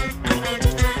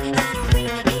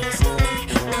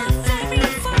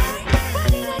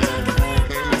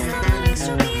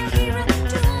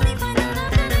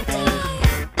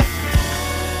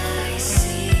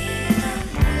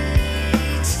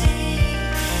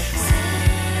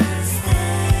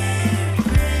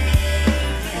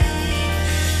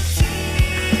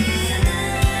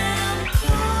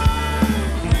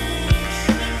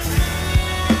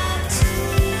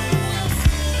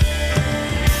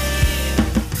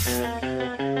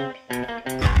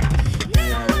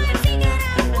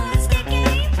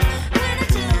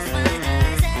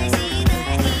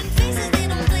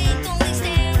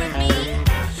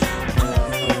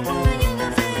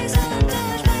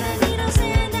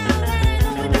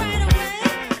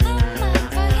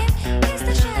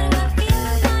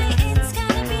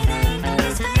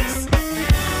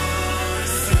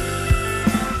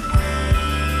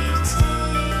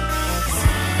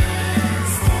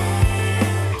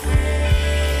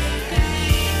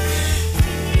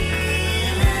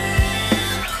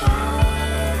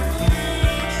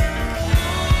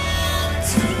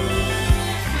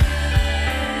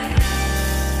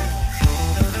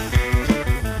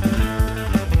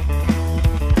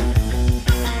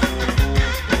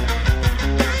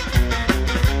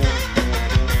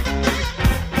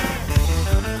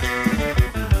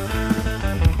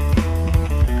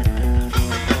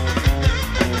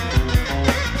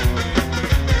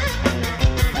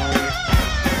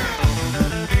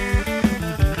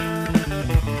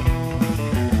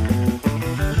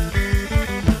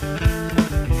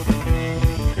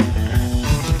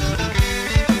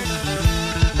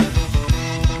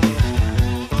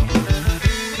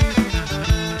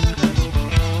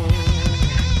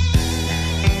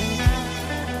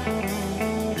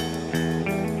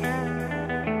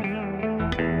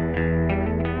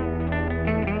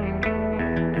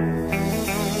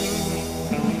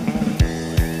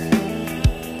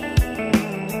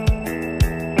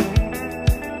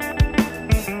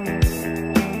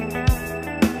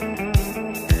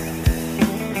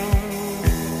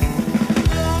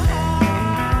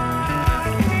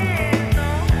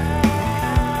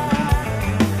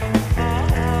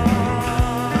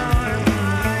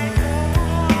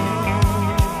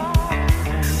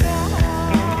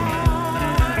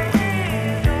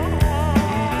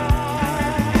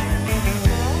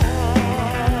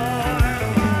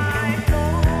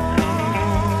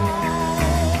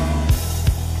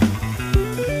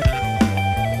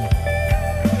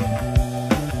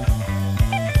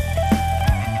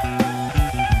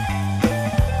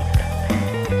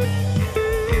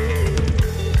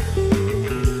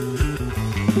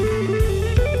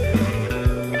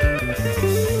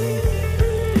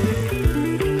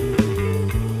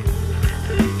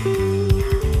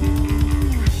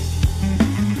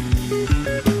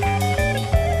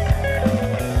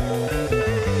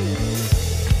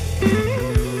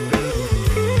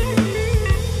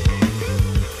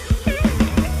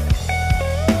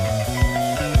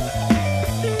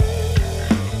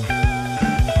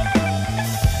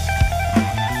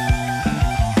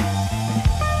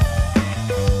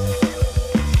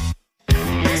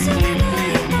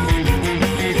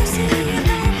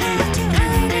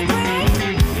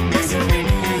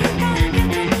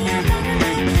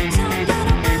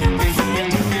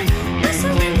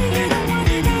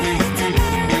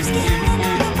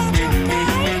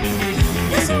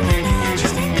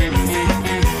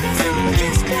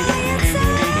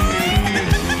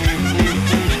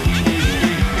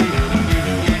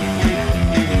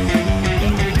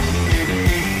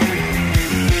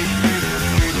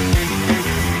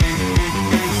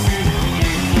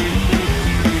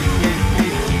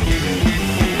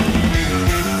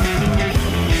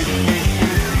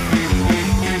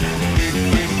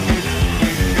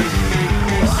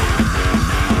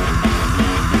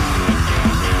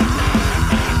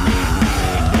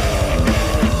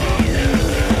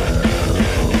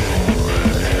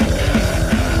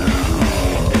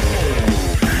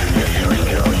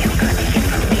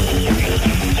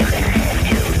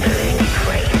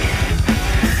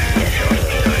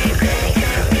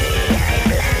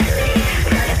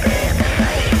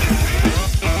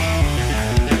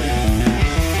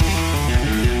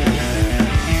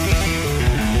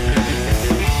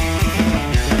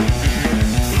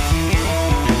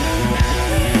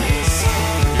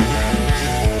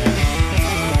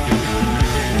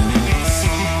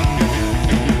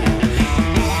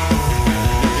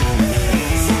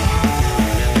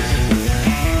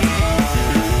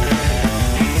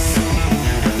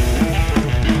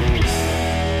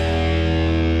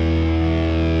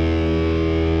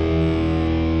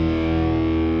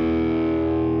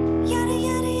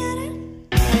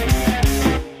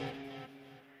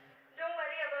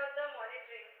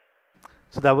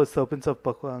So that was Serpents of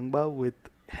Pakhangba with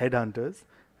Headhunters,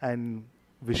 and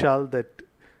Vishal that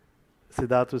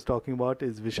Sidharth was talking about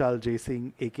is Vishal J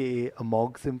Singh, aka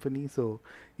Amog Symphony. So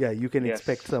yeah, you can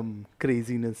expect some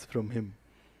craziness from him.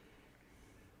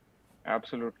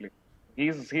 Absolutely.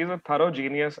 He's a thorough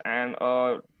genius and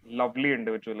a lovely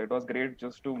individual. It was great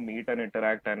just to meet and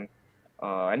interact, and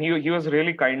he was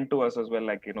really kind to us as well,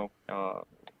 like,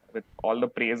 with all the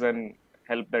praise and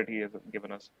help that he has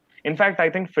given us. In fact, I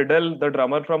think Fidel, the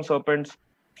drummer from Serpents,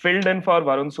 filled in for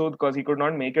Varun Sood because he could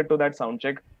not make it to that sound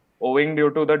check owing due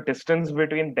to the distance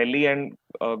between Delhi and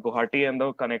Guwahati and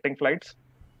the connecting flights.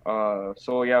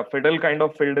 So yeah, Fidel kind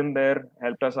of filled in there,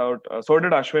 helped us out. So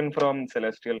did Ashwin from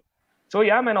Celestial. So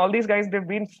yeah, man, all these guys, they've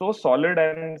been so solid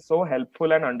and so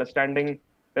helpful and understanding.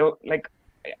 They were, like,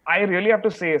 I really have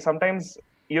to say, sometimes,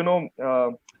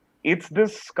 it's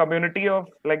this community of,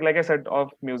 like I said,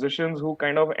 of musicians who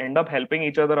kind of end up helping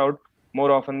each other out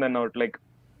more often than not. Like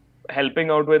helping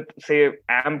out with, say,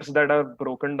 amps that are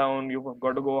broken down, you've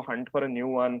got to go hunt for a new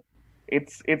one.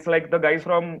 It's like the guys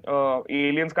from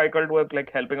Alien Sky Cult were like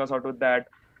helping us out with that.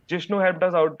 Jishnu helped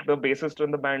us out, the bassist in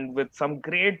the band, with some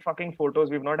great fucking photos.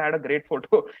 We've not had a great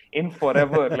photo in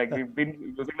forever. Like we've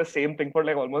been using the same thing for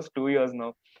like almost 2 years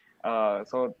now.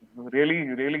 So really,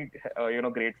 really,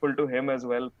 grateful to him as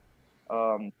well.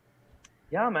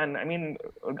 Yeah, man. I mean,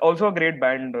 also a great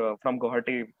band from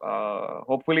Guwahati.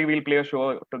 Hopefully, we'll play a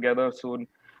show together soon.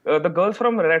 The girls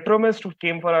from Retromist who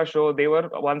came for our show, they were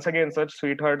once again such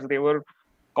sweethearts. They were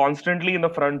constantly in the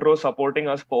front row supporting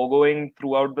us, pogoing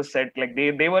throughout the set. Like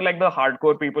they were like the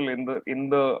hardcore people in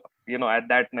the at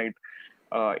that night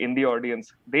in the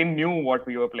audience. They knew what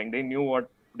we were playing. They knew what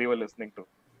they were listening to.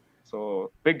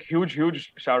 So big,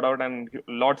 huge shout out and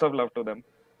lots of love to them.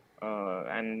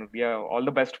 And yeah, all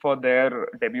the best for their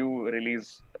debut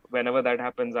release. Whenever that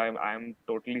happens, I'm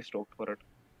totally stoked for it.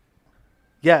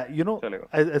 Yeah,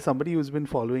 as somebody who's been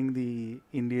following the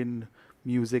Indian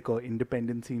music or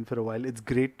independent scene for a while, it's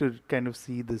great to kind of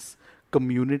see this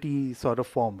community sort of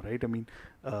form, right? I mean,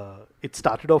 it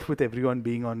started off with everyone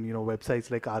being on websites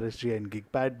like RSJ and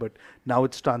Gigpad, but now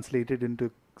it's translated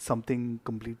into something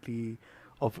completely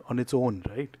on its own,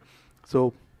 right?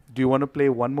 So do you want to play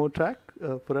one more track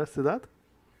for us, Sidharth?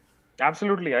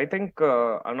 Absolutely. I think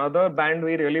another band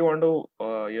we really want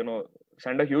to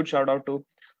send a huge shout out to,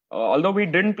 although we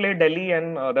didn't play Delhi,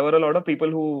 and there were a lot of people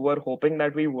who were hoping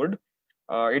that we would.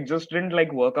 It just didn't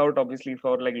like work out, obviously,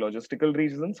 for like logistical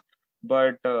reasons.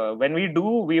 But when we do,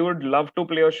 we would love to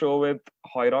play a show with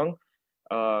Hoirong,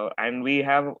 and we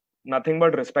have nothing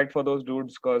but respect for those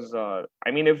dudes because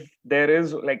I mean, if there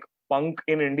is like punk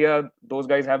in India, those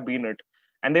guys have been it,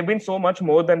 and they've been so much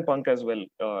more than punk as well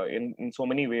in so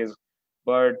many ways.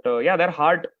 But yeah, their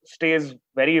heart stays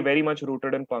very, very much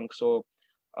rooted in punk. So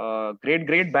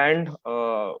great band,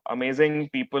 amazing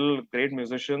people, great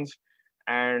musicians.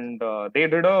 And they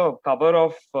did a cover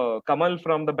of Kamal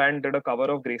from the band did a cover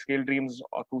of Grayscale Dreams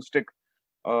acoustic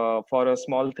for a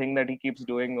small thing that he keeps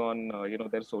doing on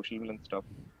their social and stuff.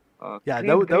 Yeah,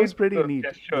 that was pretty neat.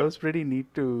 Gesture. That was pretty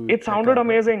neat to. It sounded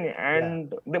amazing,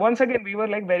 and once again we were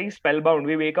like very spellbound.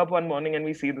 We wake up one morning and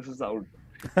we see this is out,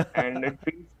 and it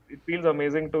feels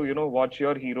amazing to watch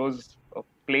your heroes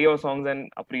play your songs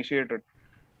and appreciate it.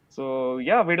 So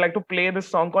yeah, we'd like to play this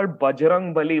song called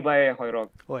Bajrangbali by Hoirong.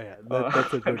 Oh yeah,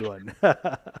 that's a good one.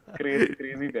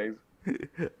 crazy guys.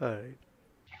 All right.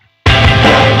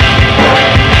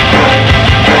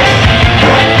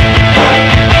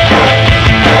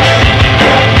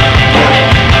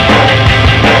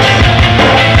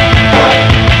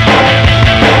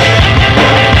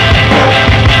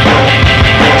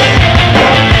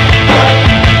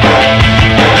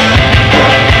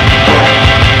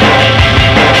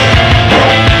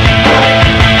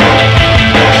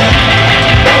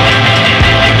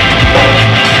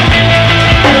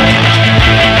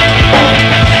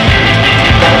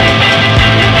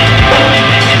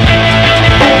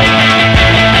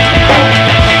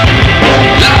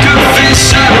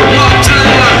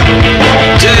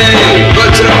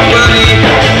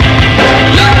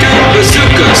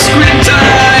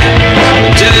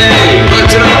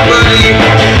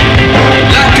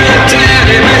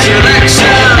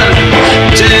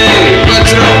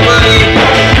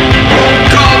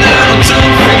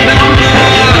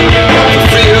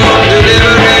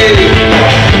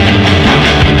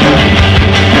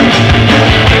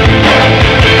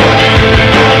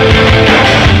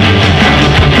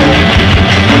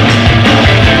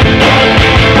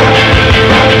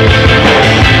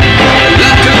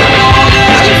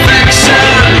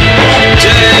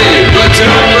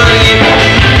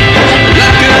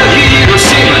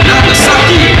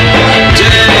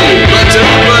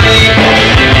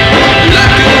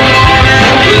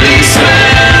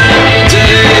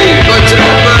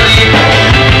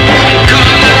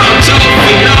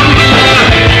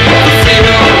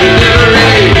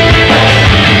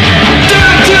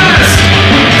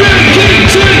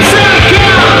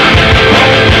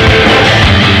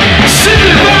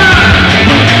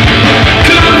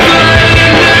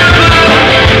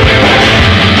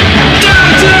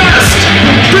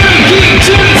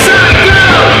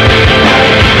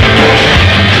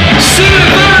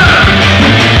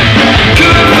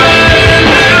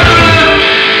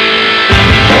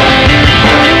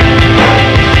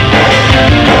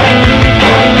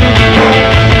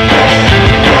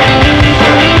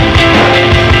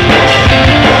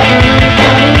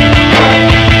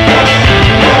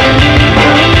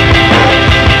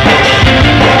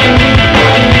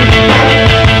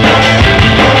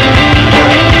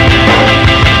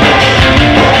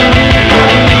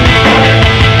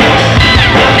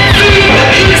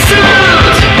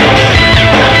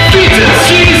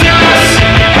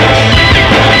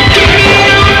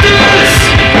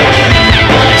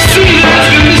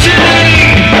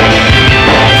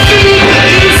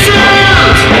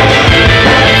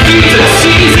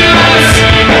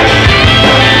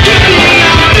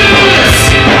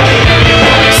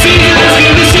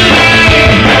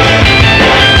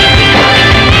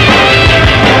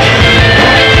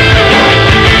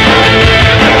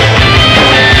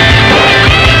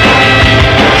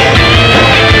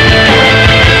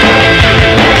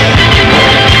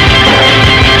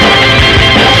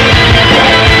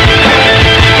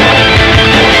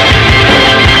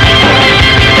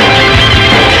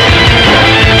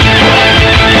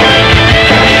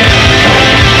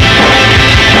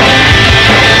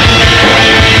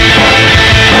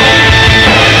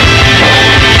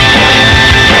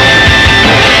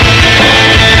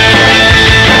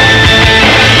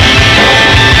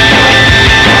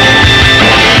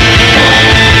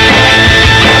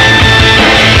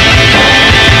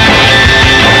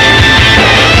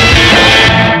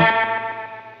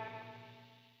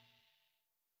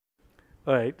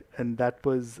 All right, and that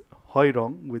was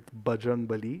Hoirong with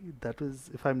Bajrangbali. That was,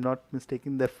 if I'm not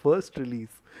mistaken, their first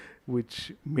release,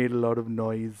 which made a lot of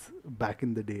noise back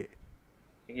in the day.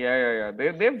 Yeah.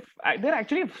 They're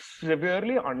actually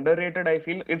severely underrated. I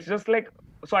feel it's just like,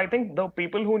 so. I think the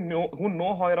people who know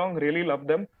Hoirong really love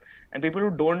them, and people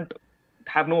who don't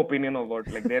have no opinion about,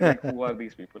 like, they're like, who are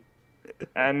these people?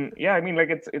 And yeah, I mean, like,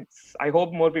 it's. I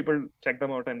hope more people check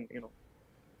them out and Yeah,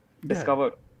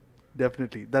 discover.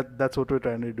 definitely. That's what we're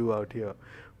trying to do out here.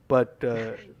 But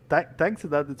thanks for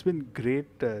that. It's been great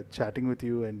chatting with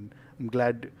you, and I'm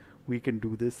glad we can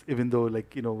do this, even though,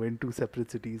 like, we're in two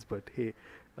separate cities. But hey,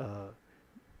 uh,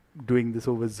 doing this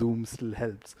over Zoom still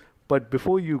helps. But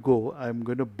before you go, I'm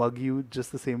going to bug you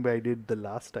just the same way I did the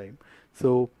last time.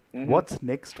 So, Hmm. what's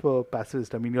next for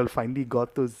Pacifist? I mean, you all finally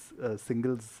got those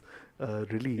singles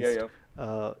released.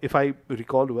 Yeah. If I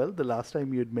recall well, the last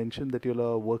time you had mentioned that you all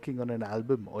are working on an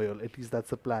album, or at least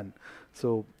that's the plan.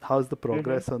 So, how's the Hmm.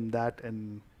 progress on that,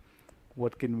 and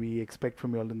what can we expect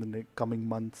from you all in the coming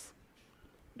months?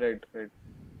 Right.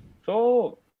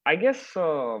 So I guess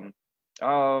uh,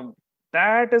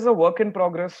 that is a work in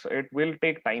progress. It will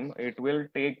take time. It will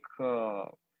take.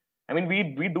 I mean,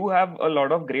 we do have a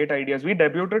lot of great ideas. We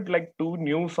debuted like two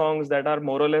new songs that are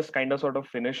more or less kind of sort of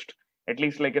finished, at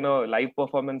least like in a live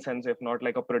performance sense, if not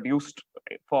like a produced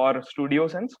for studio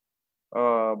sense.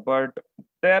 But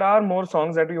there are more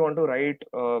songs that we want to write,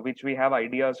 which we have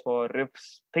ideas for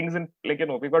riffs, things in, like,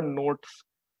 we've got notes,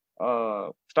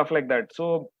 stuff like that.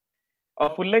 So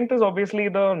full length is obviously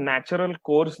the natural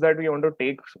course that we want to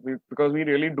take, because we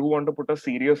really do want to put a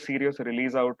serious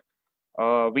release out.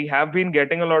 We have been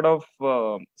getting a lot of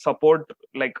support,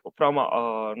 like from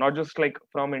not just like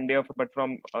from India, but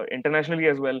from internationally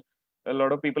as well. A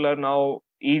lot of people are now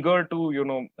eager to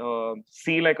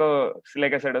see, like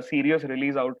I said, a serious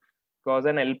release out, because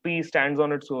an LP stands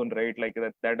on its own, right? Like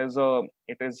that is a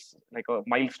it is like a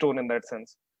milestone in that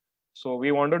sense. So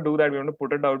we want to do that. We want to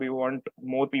put it out. We want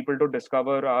more people to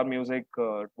discover our music.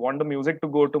 Want the music to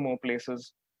go to more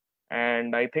places,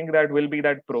 and I think that will be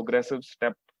that progressive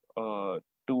step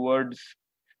towards.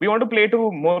 We want to play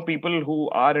to more people who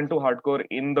are into hardcore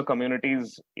in the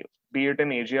communities, be it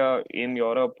in Asia, in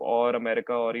Europe, or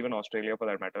America, or even Australia for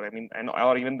that matter. I mean, and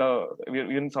or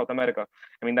even South America.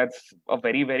 I mean, that's a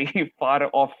very far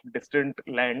off, distant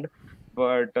land,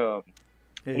 but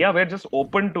Hey, yeah, we're just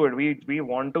open to it. We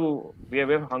want to,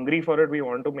 we're hungry for it. We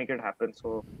want to make it happen.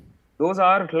 So those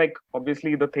are, like,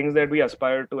 obviously the things that we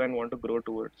aspire to and want to grow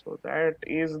towards. So that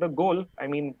is the goal. I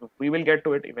mean, we will get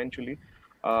to it eventually.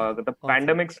 The awesome.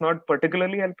 pandemic's not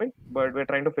particularly helping, but we're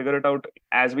trying to figure it out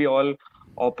as we all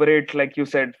operate, like you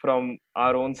said, from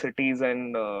our own cities,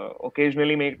 and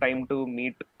occasionally make time to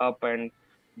meet up and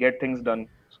get things done.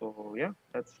 So yeah,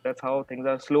 that's how things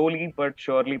are slowly but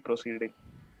surely proceeding.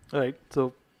 All right.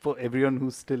 So, for everyone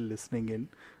who's still listening in,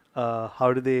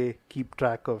 how do they keep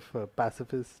track of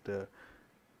Pacifist?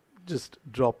 Just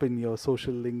drop in your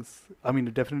social links. I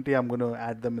mean, definitely, I'm going to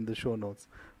add them in the show notes.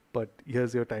 But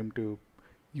here's your time to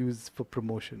use for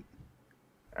promotion.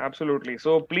 Absolutely.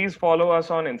 So please follow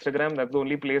us on Instagram. That's the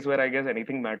only place where I guess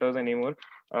anything matters anymore.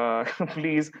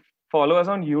 Please follow us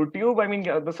on YouTube. I mean,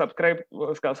 the subscribe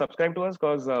to us,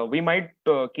 because we might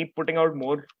keep putting out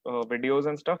more videos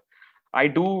and stuff. I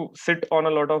do sit on a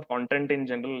lot of content in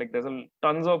general. Like, there's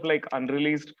tons of like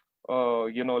unreleased,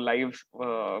 live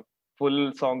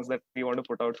full songs that we want to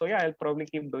put out. So yeah, I'll probably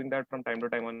keep doing that from time to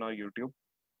time on our YouTube.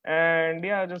 And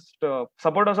yeah, just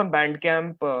support us on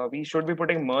Bandcamp. We should be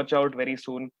putting merch out very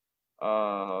soon.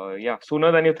 Yeah,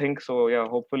 sooner than you think. So yeah,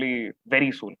 hopefully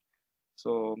very soon.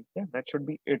 So yeah, that should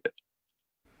be it.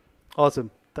 Awesome.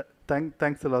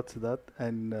 Thanks a lot, Siddharth.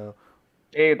 And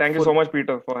Hey, thank you for so much,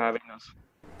 Peter, for having us.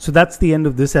 so that's the end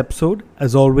of this episode.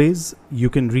 As always, you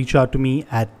can reach out to me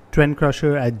at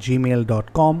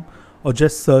trendcrusher@gmail.com, or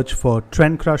just search for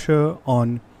Trend Crusher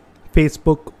on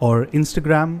Facebook or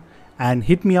Instagram, and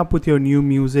hit me up with your new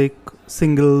music,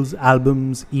 singles,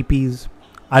 albums, EPs.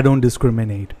 I don't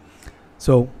discriminate.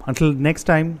 So until next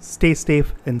time, stay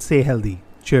safe and stay healthy.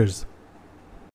 Cheers.